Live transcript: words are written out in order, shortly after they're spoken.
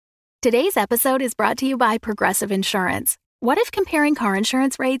Today's episode is brought to you by Progressive Insurance. What if comparing car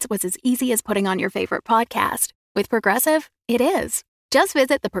insurance rates was as easy as putting on your favorite podcast? With Progressive, it is. Just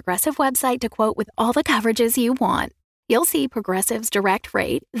visit the Progressive website to quote with all the coverages you want. You'll see Progressive's direct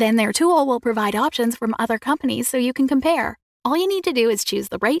rate, then their tool will provide options from other companies so you can compare. All you need to do is choose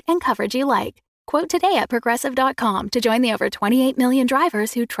the rate and coverage you like. Quote today at Progressive.com to join the over 28 million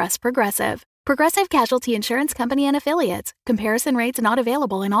drivers who trust Progressive. Progressive Casualty Insurance Company and Affiliates. Comparison rates not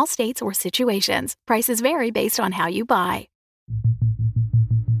available in all states or situations. Prices vary based on how you buy.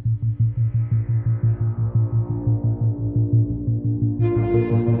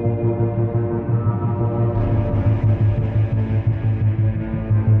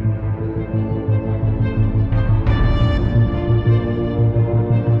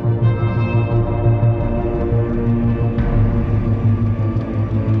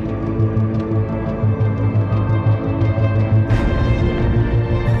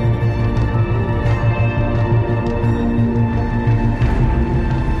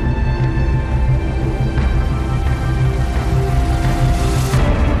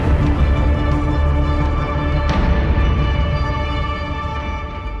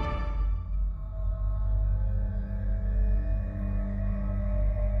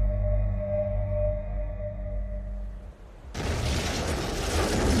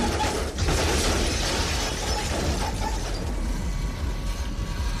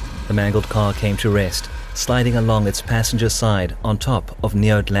 The mangled car came to rest, sliding along its passenger side on top of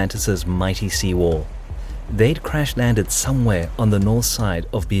Neo Atlantis' mighty seawall. They'd crash-landed somewhere on the north side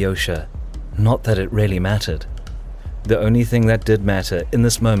of Boeotia. Not that it really mattered. The only thing that did matter in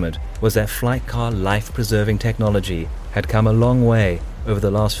this moment was that flight car life-preserving technology had come a long way over the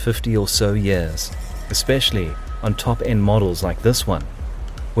last 50 or so years, especially on top-end models like this one,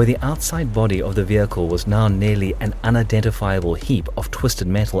 where the outside body of the vehicle was now nearly an unidentifiable heap of twisted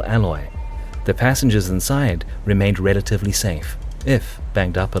metal alloy. The passengers inside remained relatively safe, if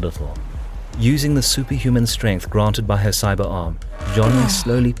banged up a little. Using the superhuman strength granted by her cyber arm, Johnny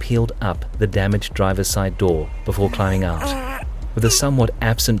slowly peeled up the damaged driver's side door before climbing out. With a somewhat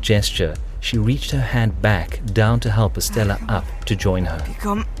absent gesture, she reached her hand back down to help Estella up to join her.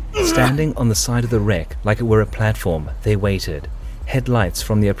 Standing on the side of the wreck like it were a platform, they waited, headlights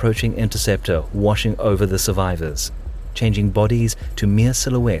from the approaching interceptor washing over the survivors, changing bodies to mere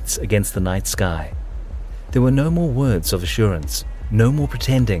silhouettes against the night sky. There were no more words of assurance, no more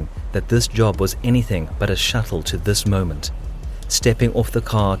pretending that this job was anything but a shuttle to this moment. Stepping off the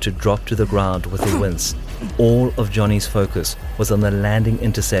car to drop to the ground with a wince, all of Johnny's focus was on the landing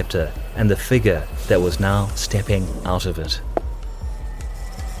interceptor and the figure that was now stepping out of it.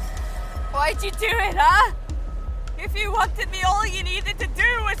 Why'd you do it, huh? If you wanted me, all you needed to do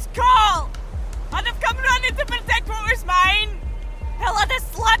was call! I'd have come running to protect what was mine! Hell, I'd have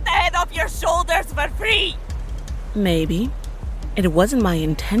slapped the head off your shoulders for free! Maybe. It wasn't my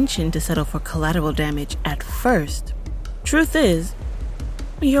intention to settle for collateral damage at first. Truth is,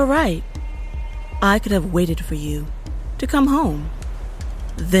 you're right. I could have waited for you to come home.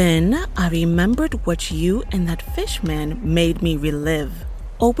 Then I remembered what you and that fishman made me relive.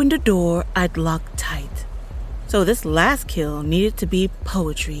 Opened a door I'd locked tight. So this last kill needed to be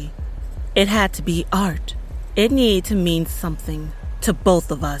poetry. It had to be art. It needed to mean something to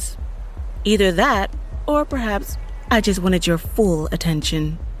both of us. Either that, or perhaps I just wanted your full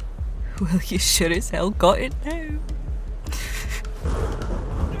attention. Well, you sure as hell got it now.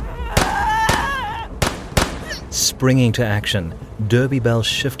 Springing to action, Derby Bell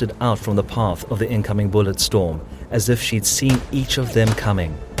shifted out from the path of the incoming bullet storm, as if she'd seen each of them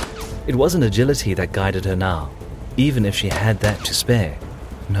coming. It wasn't agility that guided her now, even if she had that to spare.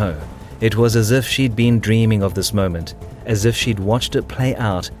 No, it was as if she'd been dreaming of this moment, as if she'd watched it play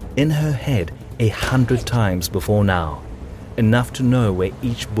out in her head 100 times before now, enough to know where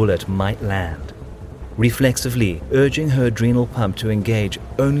each bullet might land. Reflexively, urging her adrenal pump to engage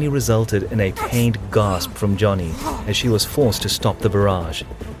only resulted in a pained gasp from Johnny as she was forced to stop the barrage,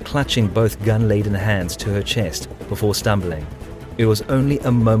 clutching both gun-laden hands to her chest before stumbling. It was only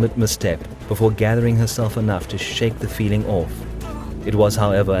a moment misstep before gathering herself enough to shake the feeling off. It was,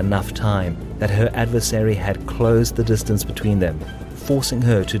 however, enough time that her adversary had closed the distance between them, forcing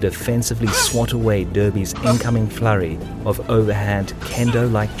her to defensively swat away Derby's incoming flurry of overhand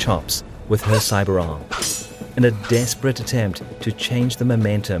kendo-like chops with her cyber arm. In a desperate attempt to change the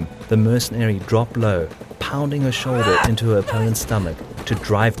momentum, the mercenary dropped low, pounding her shoulder into her opponent's stomach to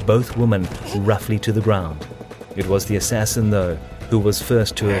drive both women roughly to the ground. It was the assassin, though, who was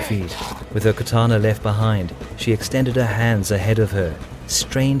first to her feet. With her katana left behind, she extended her hands ahead of her,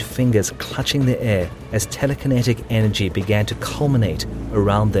 strained fingers clutching the air as telekinetic energy began to culminate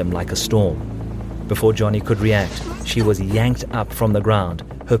around them like a storm. Before Johnny could react, she was yanked up from the ground,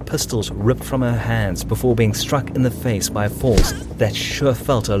 her pistols ripped from her hands before being struck in the face by a force that sure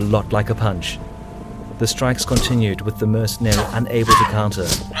felt a lot like a punch. The strikes continued with the mercenary unable to counter,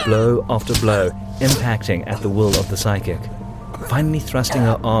 blow after blow, impacting at the will of the psychic. Finally thrusting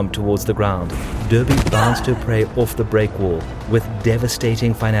her arm towards the ground, Derby bounced her prey off the break wall with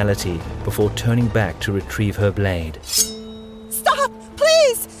devastating finality before turning back to retrieve her blade. Stop,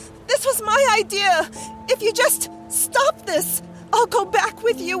 please! This was my idea! If you just stop this, I'll go back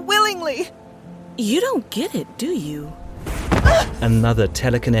with you willingly. You don't get it, do you? Another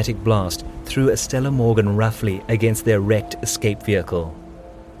telekinetic blast threw Estella Morgan roughly against their wrecked escape vehicle,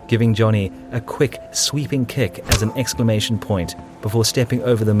 giving Johnny a quick, sweeping kick as an exclamation point before stepping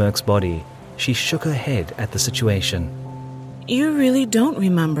over the merc's body. She shook her head at the situation. You really don't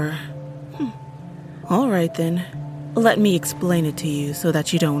remember. All right then. Let me explain it to you so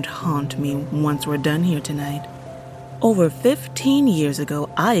that you don't haunt me once we're done here tonight. Over 15 years ago,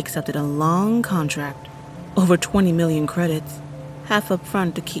 I accepted a long contract. Over 20 million credits. Half up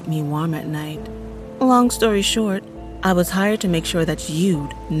front to keep me warm at night. Long story short, I was hired to make sure that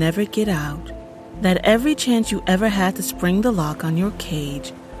you'd never get out. That every chance you ever had to spring the lock on your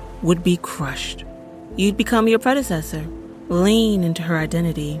cage would be crushed. You'd become your predecessor, lean into her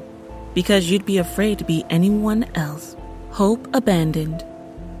identity, because you'd be afraid to be anyone else. Hope abandoned.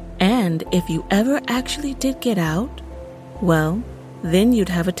 And if you ever actually did get out, well, then you'd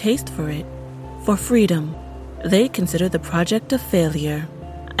have a taste for it. For freedom. They'd consider the project a failure.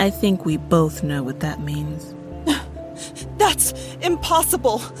 I think we both know what that means. That's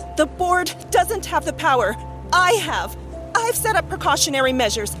impossible. The board doesn't have the power. I have. I've set up precautionary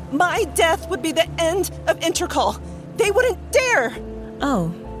measures. My death would be the end of Intercol. They wouldn't dare.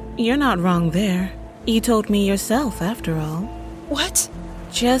 Oh, you're not wrong there. You told me yourself, after all. What?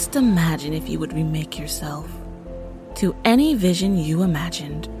 Just imagine if you would remake yourself to any vision you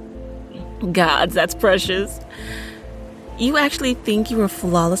imagined. Gods, that's precious. You actually think you were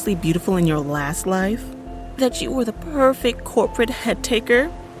flawlessly beautiful in your last life? That you were the perfect corporate head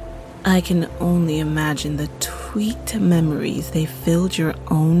taker? I can only imagine the tweaked memories they filled your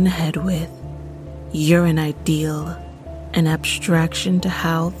own head with. You're an ideal, an abstraction to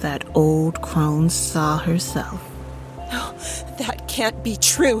how that old crone saw herself. Oh, that can't be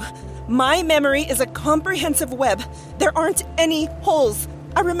true. My memory is a comprehensive web. There aren't any holes.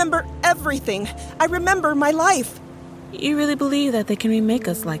 I remember everything. I remember my life. You really believe that they can remake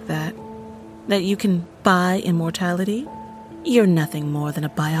us like that? That you can buy immortality? You're nothing more than a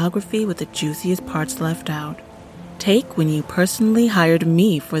biography with the juiciest parts left out. Take when you personally hired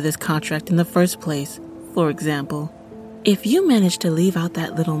me for this contract in the first place, for example. If you manage to leave out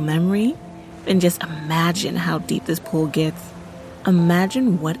that little memory, then just imagine how deep this pool gets.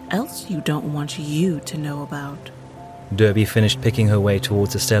 Imagine what else you don't want you to know about. Derby finished picking her way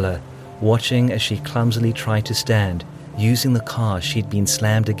towards Estella, watching as she clumsily tried to stand, using the car she'd been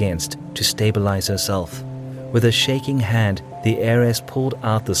slammed against to stabilize herself. With a shaking hand, the heiress pulled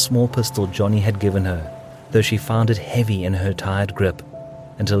out the small pistol Johnny had given her, though she found it heavy in her tired grip,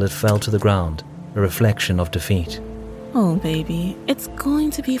 until it fell to the ground, a reflection of defeat. Oh, baby, it's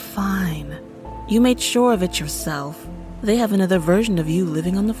going to be fine. You made sure of it yourself. They have another version of you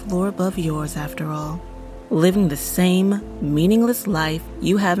living on the floor above yours, after all. Living the same meaningless life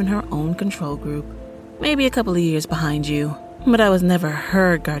you have in her own control group. Maybe a couple of years behind you, but I was never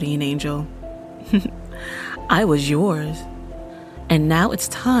her guardian angel. I was yours. And now it's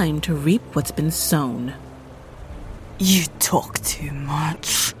time to reap what's been sown. You talk too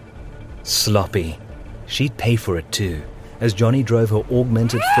much. Sloppy. She'd pay for it too, as Johnny drove her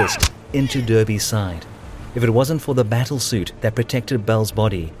augmented fist into Derby's side. If it wasn't for the battle suit that protected Belle's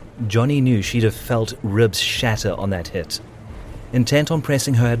body, Johnny knew she'd have felt ribs shatter on that hit. Intent on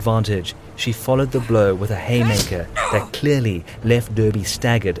pressing her advantage, she followed the blow with a haymaker that clearly left Derby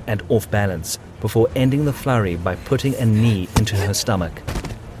staggered and off balance before ending the flurry by putting a knee into her stomach.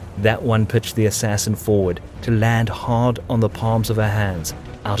 That one pitched the assassin forward to land hard on the palms of her hands,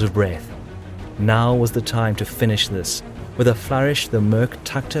 out of breath. Now was the time to finish this. With a flourish, the merc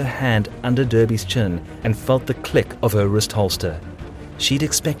tucked her hand under Derby's chin and felt the click of her wrist holster. She'd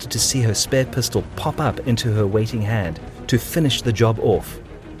expected to see her spare pistol pop up into her waiting hand to finish the job off.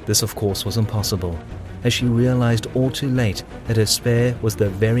 This, of course, was impossible, as she realized all too late that her spare was the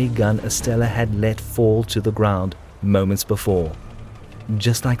very gun Estella had let fall to the ground moments before.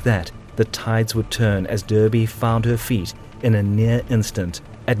 Just like that, the tides would turn as Derby found her feet in a near instant,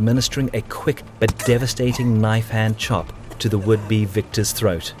 administering a quick but devastating knife-hand chop to the would-be victor's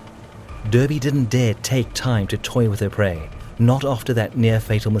throat. Derby didn't dare take time to toy with her prey, Not after that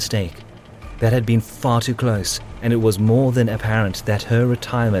near-fatal mistake. That had been far too close, and it was more than apparent that her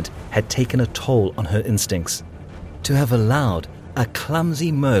retirement had taken a toll on her instincts. To have allowed a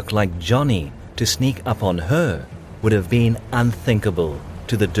clumsy merc like Johnny to sneak up on her would have been unthinkable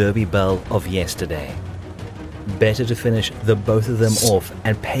to the Derby Belle of yesterday. Better to finish the both of them off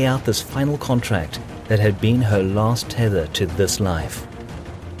and pay out this final contract that had been her last tether to this life.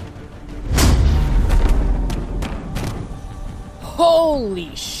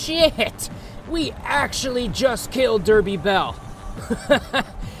 Holy shit! We actually just killed Derby Belle.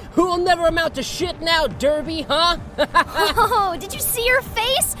 Who will never amount to shit now, Derby, huh? Oh, did you see her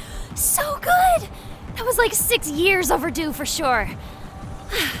face? So good! That was like 6 years overdue for sure.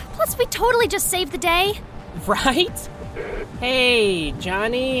 Plus, we totally just saved the day. Right? Hey,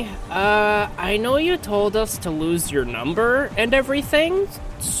 Johnny, I know you told us to lose your number and everything,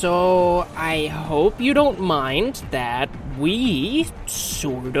 so I hope you don't mind that we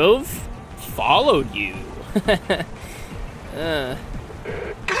sort of followed you. I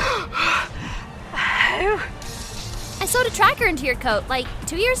sewed a tracker into your coat, like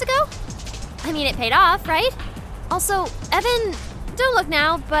 2 years ago? I mean, it paid off, right? Also, Evan, don't look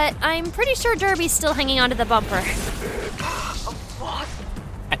now, but I'm pretty sure Derby's still hanging onto the bumper. What?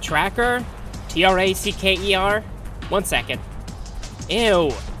 A tracker? Tracker? 1 second.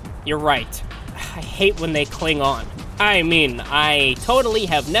 Ew, you're right. I hate when they cling on. I mean, I totally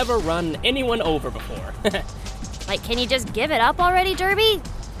have never run anyone over before. Like, can you just give it up already, Derby?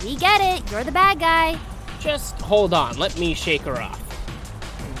 We get it, you're the bad guy. Just hold on, let me shake her off.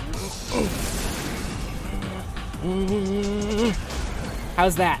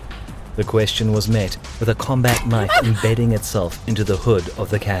 How's that? The question was met with a combat knife embedding itself into the hood of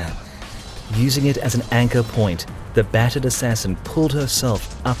the cab. Using it as an anchor point, the battered assassin pulled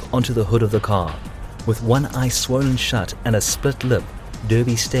herself up onto the hood of the car. With one eye swollen shut and a split lip,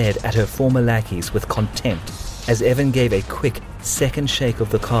 Derby stared at her former lackeys with contempt as Evan gave a quick second shake of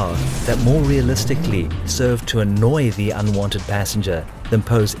the car that more realistically served to annoy the unwanted passenger than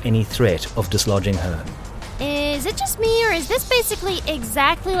pose any threat of dislodging her. Is it just me, or is this basically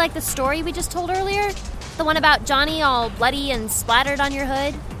exactly like the story we just told earlier? The one about Johnny all bloody and splattered on your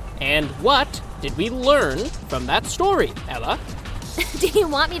hood? And what did we learn from that story, Ella? Do you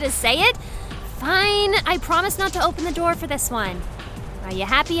want me to say it? Fine, I promise not to open the door for this one. Are you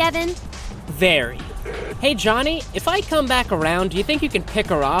happy, Evan? Very. Hey, Johnny, if I come back around, do you think you can pick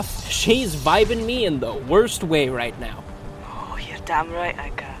her off? She's vibing me in the worst way right now. Oh, you're damn right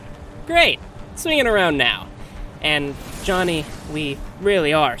I can. Great. Swinging around now. And, Johnny, we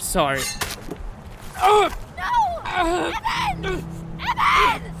really are sorry. No! Evan!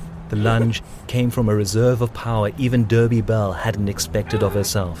 Evan! The lunge came from a reserve of power even Derby Belle hadn't expected of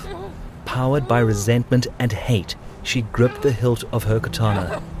herself. Powered by resentment and hate, she gripped the hilt of her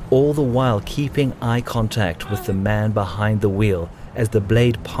katana, all the while keeping eye contact with the man behind the wheel as the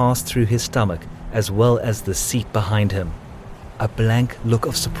blade passed through his stomach as well as the seat behind him. A blank look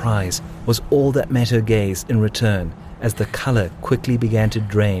of surprise was all that met her gaze in return as the color quickly began to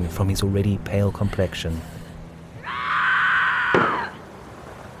drain from his already pale complexion.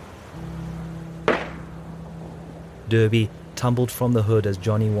 Derby tumbled from the hood as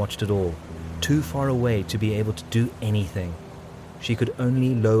Johnny watched it all, too far away to be able to do anything. She could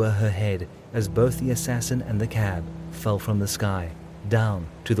only lower her head as both the assassin and the cab fell from the sky, down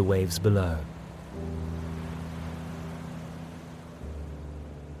to the waves below.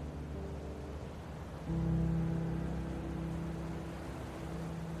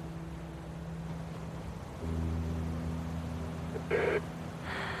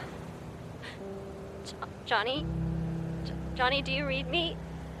 Johnny? Johnny, do you read me?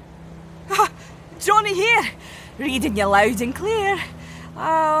 Johnny here, reading you loud and clear.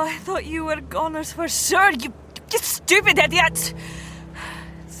 Oh, I thought you were goners for sure, you stupid idiot.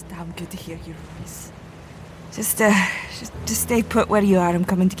 It's damn good to hear your voice. Just stay put where you are. I'm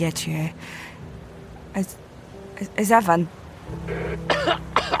coming to get you. Is Evan?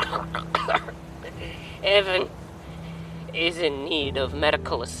 Evan is in need of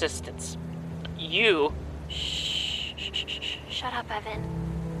medical assistance. You... Shut up, Evan.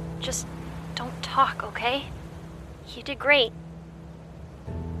 Just don't talk, okay? You did great.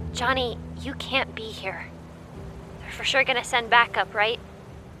 Johnny, you can't be here. They're for sure gonna send backup, right?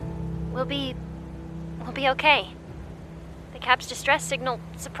 We'll be okay. The cab's distress signal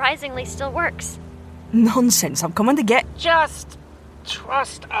surprisingly still works. Nonsense, I'm coming to get... Just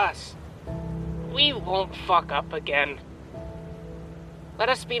trust us. We won't fuck up again. Let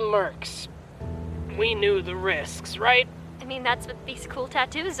us be mercs. We knew the risks, right? I mean, that's what these cool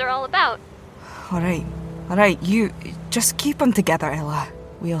tattoos are all about. Alright, Alright, you just keep them together, Ella.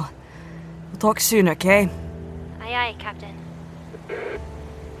 We'll talk soon, okay? Aye, aye, Captain.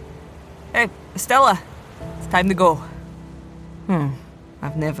 Hey, Estella, it's time to go.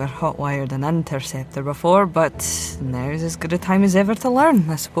 I've never hot-wired an interceptor before, but now's as good a time as ever to learn,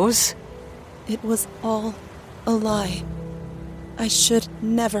 I suppose. It was all a lie. I should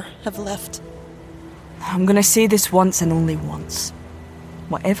never have left. I'm gonna say this once and only once.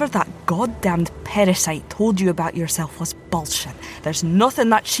 Whatever that goddamned parasite told you about yourself was bullshit. There's nothing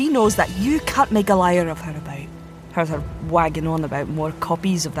that she knows that you can't make a liar of her about. Heard her wagging on about more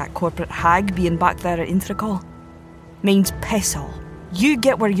copies of that corporate hag being back there at Intracol. Means piss all. You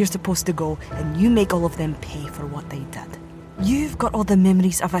get where you're supposed to go, and you make all of them pay for what they did. You've got all the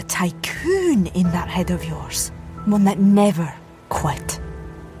memories of a tycoon in that head of yours. One that never quit.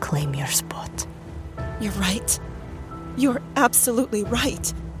 Claim your spot. You're right. You're absolutely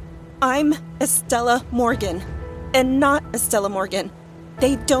right. I'm Estella Morgan, and not Estella Morgan.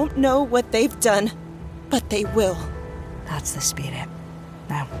 They don't know what they've done, but they will. That's the spirit.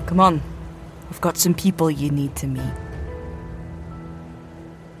 Now, come on. We've got some people you need to meet.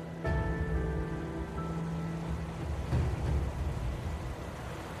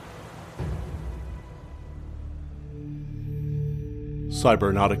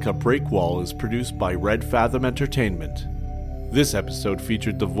 Cybernautica Breakwall is produced by Red Fathom Entertainment. This episode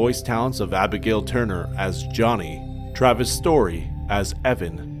featured the voice talents of Abigail Turner as Johnny, Travis Story as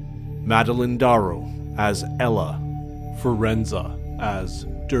Evan, Madeline Darrow as Ella, Forenza as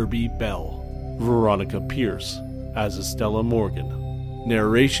Derby Bell, Veronica Pierce as Estella Morgan,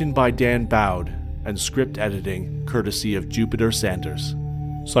 narration by Dan Bowd, and script editing courtesy of Jupiter Sanders.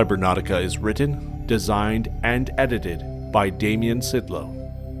 Cybernautica is written, designed, and edited by Damian Sidlow.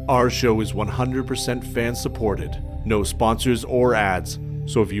 Our show is 100% fan-supported, no sponsors or ads,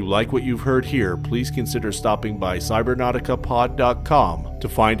 so if you like what you've heard here, please consider stopping by cybernauticapod.com to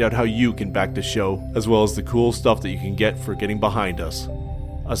find out how you can back the show, as well as the cool stuff that you can get for getting behind us.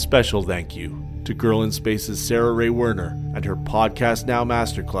 A special thank you to Girl in Space's Sarah Ray Werner and her Podcast Now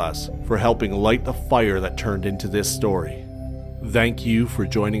Masterclass for helping light the fire that turned into this story. Thank you for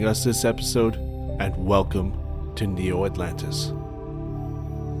joining us this episode, and welcome to Neo Atlantis.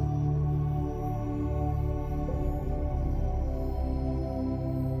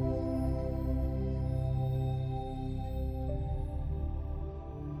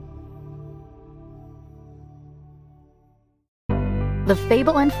 The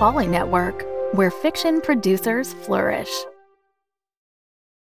Fable and Folly Network, where fiction producers flourish.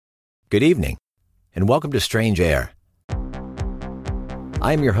 Good evening, and welcome to Strange Air.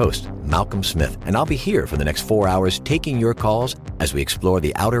 I am your host, Malcolm Smith, and I'll be here for the next 4 hours taking your calls as we explore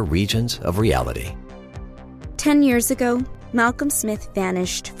the outer regions of reality. 10 years ago, Malcolm Smith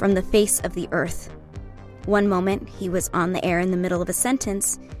vanished from the face of the earth. One moment, he was on the air in the middle of a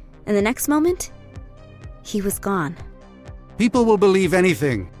sentence, and the next moment, he was gone. People will believe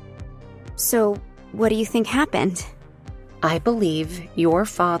anything. So, what do you think happened? I believe your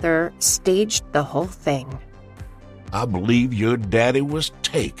father staged the whole thing. I believe your daddy was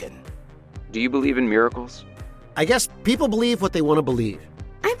taken. Do you believe in miracles? I guess people believe what they want to believe.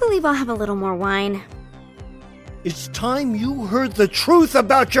 I believe I'll have a little more wine. It's time you heard the truth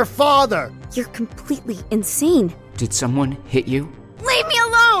about your father. You're completely insane. Did someone hit you? Leave me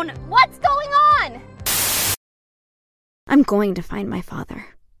alone! What's going on? I'm going to find my father.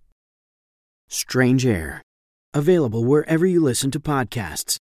 Strange Air. Available wherever you listen to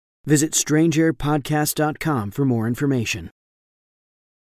podcasts. Visit strangeairpodcast.com for more information.